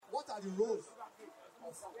are the roles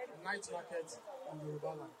of night market in Yoruba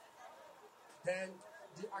land. Then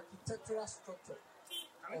the architectural structure.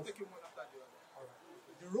 Can we take you one after the other? All right.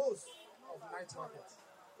 The roles of night market.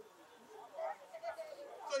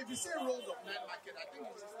 So if you say roles of night market, I think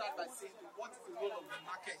you should start by saying what is the role of the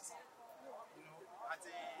market, you know, at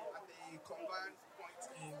a convergent point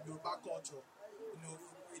in Yoruba culture. You know,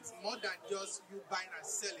 it's more than just you buying and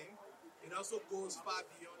selling. It also goes far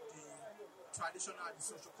beyond the traditional and the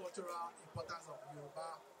socio-cultural importance of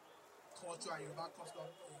Yoruba culture and Yoruba custom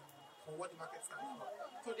for what the market stands for.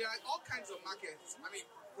 So there are all kinds of markets. I mean,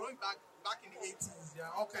 growing back in the 80s, there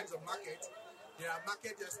are all kinds of markets. There are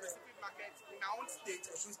specific markets in our own state,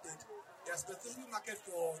 Osun State. There are specific markets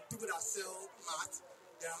for people that sell mat.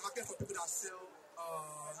 There are markets for people that sell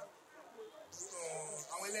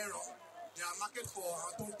awelero. There are markets for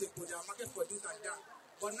Anton. There are markets for this and that.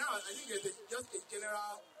 But now I think there's just a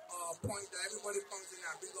general point that everybody comes in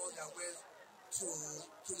and brings all their wares to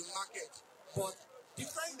the market. But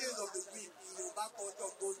different days of the week in Yoruba culture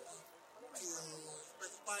goes to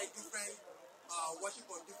specify different worship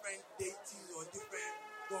of different deities or different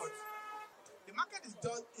gods. The market is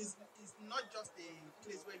not just a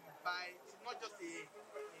place where you buy. It's not just a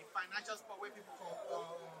financial spot where people come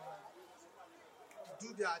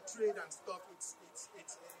do their trade and stuff. It's a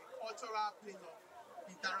cultural place of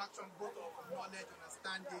interaction, both of knowledge,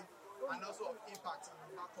 understanding, and also of impact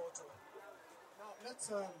in our culture. Now let's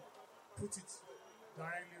put it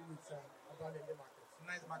directly with Obalende market.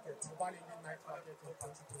 Night market. Obalende night market in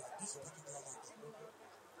particular. This particular market. Okay.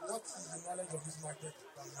 What is the knowledge of this market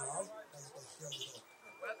that you have that you can share with us?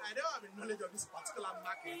 Well, I don't have the knowledge of this particular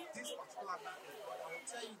market, but I will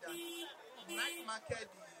tell you that night market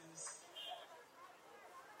is...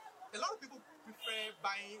 A lot of people prefer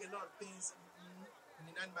buying a lot of things in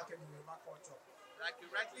the night market in Yoruba culture. Like you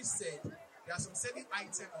rightly said, there are some certain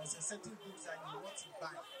items or certain goods that you want to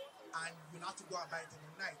buy, and you have to go and buy it in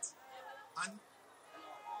the night. And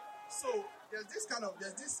so there's this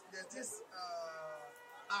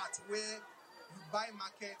art where you buy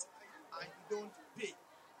market and you don't pay.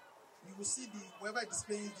 You will see whoever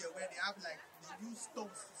displays there where they have they use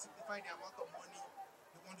stones to signify the amount of money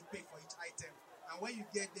they want to pay for each item. And when you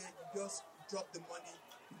get there, you just drop the money,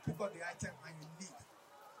 you pick up the item and you leave.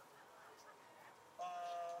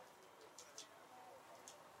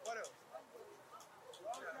 What else?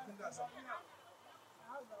 Yeah, I think that's something.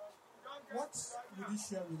 What would you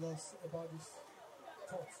share with us about this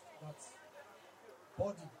thought that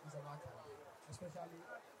body is an archive, especially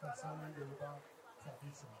concerning the Yoruba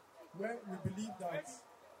tradition, where we believe that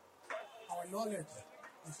our knowledge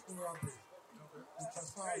is oral based. We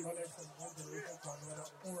transfer our knowledge from one generation to another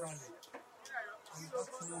orally, and that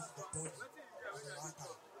means the body as an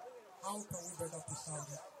archive. How can we better preserve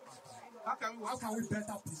this archive? How can we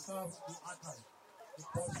better preserve the archive, the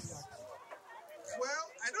body archive? Well,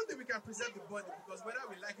 I don't think we can preserve the body because whether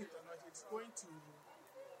we like it or not, it's going to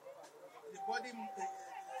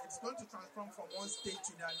transform from one state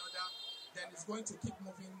to another. Then it's going to keep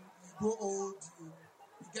moving. You grow old, you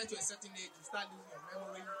get to a certain age, you start losing your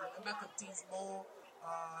memory, you remember things more.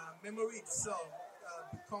 Memory itself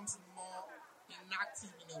becomes more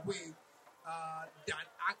inactive in a way than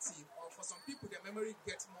active. Or for some people, their memory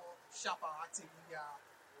gets more sharp or active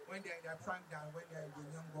when they're in their prime than when they're in the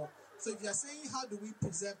younger. So if you're saying, how do we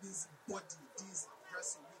preserve this body, this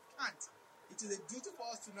person, we can't. It is a duty for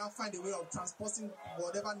us to now find a way of transporting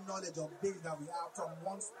whatever knowledge or base that we have from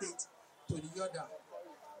one state to the other.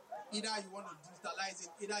 Either you want to digitalize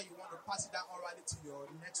it, either you want to pass it down orally to your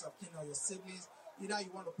next of kin or your siblings, either you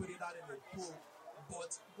want to put it out in a book.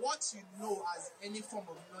 But what you know as any form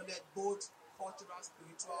of knowledge, both cultural,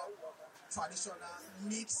 spiritual, traditional,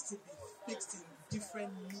 needs to be fixed in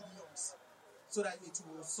different mediums so that it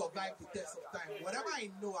will survive the test of time. Whatever I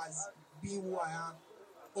know as being who I am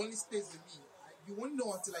only stays with me. You won't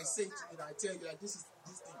know until I say it to you that I tell you that this is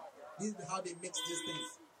this thing. This is how they mix these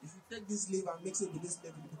things. If you take this leaf and mix it with this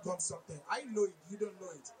leaf, it becomes something. I know it, you don't know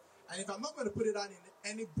it. And if I'm not going to put it out in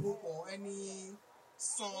any book or any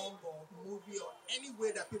song or movie or any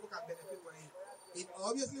way that people can benefit from it, it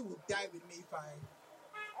obviously will die with me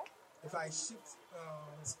if I shift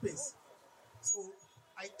space. So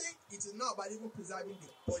I think it is not about even preserving the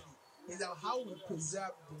body. It's about how we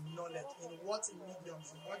preserve the knowledge, in what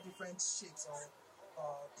mediums, in what different shapes or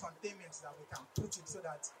containments that we can put it so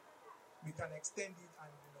that we can extend it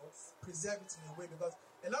and preserve it in a way, because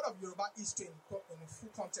a lot of Yoruba history in full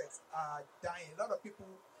context are dying. A lot of people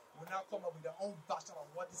will now come up with their own version of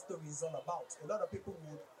what this story is all about. A lot of people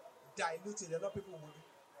would dilute it, a lot of people would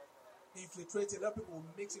infiltrate it, a lot of people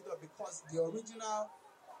would mix it up, because the original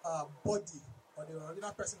body or the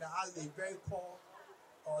original person that has a very core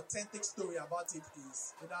authentic story about it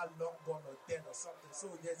is either long gone or dead or something. So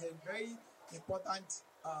there's a very important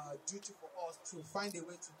duty for us to find a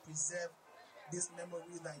way to preserve these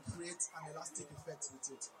memories and create an elastic effect with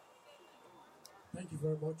it. Thank you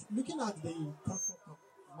very much. Looking at the concept of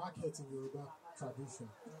market in Yoruba tradition,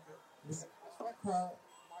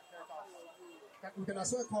 we can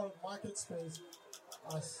as well call market space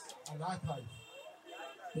as an archive,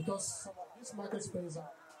 because some of these market space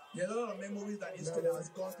are There are a lot of memories that history has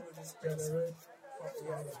gone through this place. generate from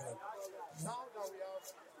the other. Now that we have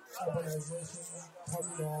urbanization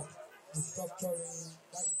coming up, restructuring,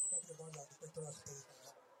 that is talking about the architectural space.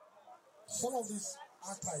 Some of these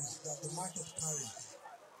archives that the market carries,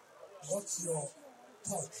 what's your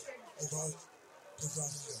thought about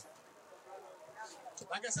preserving them?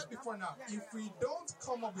 Like I said before now, if we don't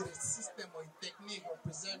come up with a system or a technique of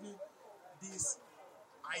preserving these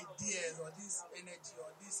ideas or this energy or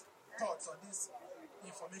these thoughts or this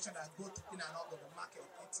information that goes in and out of the market,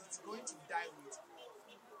 it's going to die with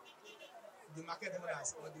the market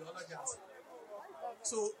owners or the ologians.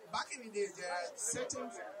 So back in the day, there are certain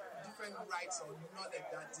different rights or knowledge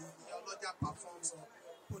that the ologian performs or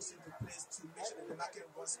puts into place to make sure that the market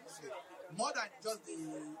runs smoothly. More than just the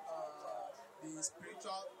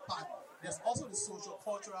spiritual part, there's also the social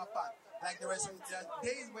cultural part. Like there are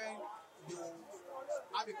days when they will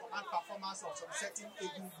have a command performance of some certain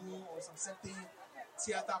egungun or some certain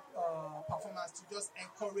theater performance to just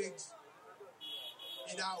encourage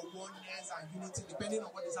either oneness and unity depending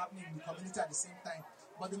on what is happening in the community at the same time.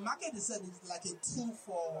 But the market itself is like a tool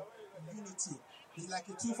for unity. It's like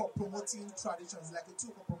a tool for promoting traditions, like a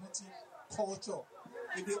tool for promoting culture.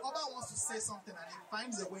 If the other wants to say something and he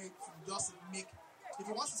finds a way to just make, if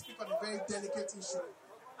he wants to speak on a very delicate issue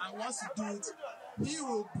and wants to do it, he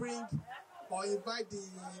will bring or invite the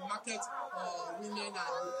market women and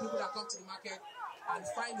the people that come to the market and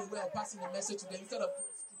find a way of passing the message to them instead of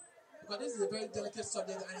doing it. Because this is a very delicate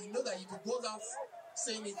subject, and you know that if you go out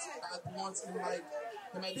saying it at once, there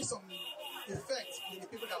might be some effect with the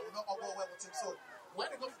people that will not go well with it. So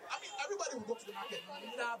when it goes, everybody will go to the market.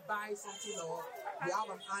 You either buy something or you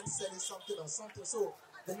have an aunt selling something or something. So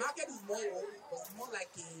the market is more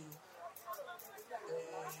like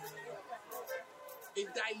it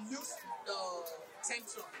dilutes the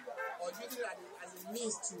tension or using it as a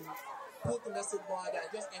means to put the message forward and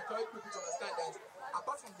just encourage people to understand that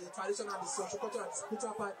apart from the traditional, the social culture, and the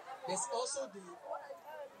spiritual part, there's also the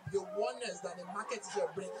oneness that the market is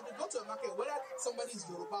bringing. If you go to a market, whether somebody is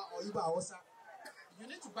Yoruba or Iba or Hausa, you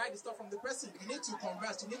need to buy the stuff from the person. You need to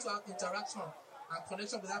converse. You need to have interaction and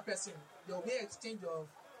connection with that person. There will be an exchange of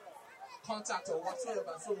contact or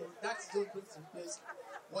whatsoever. So that is what brings in place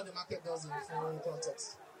what the market does in foreign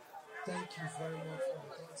context. Thank you very much for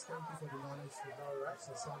the thoughts. Thank you for the knowledge. All right.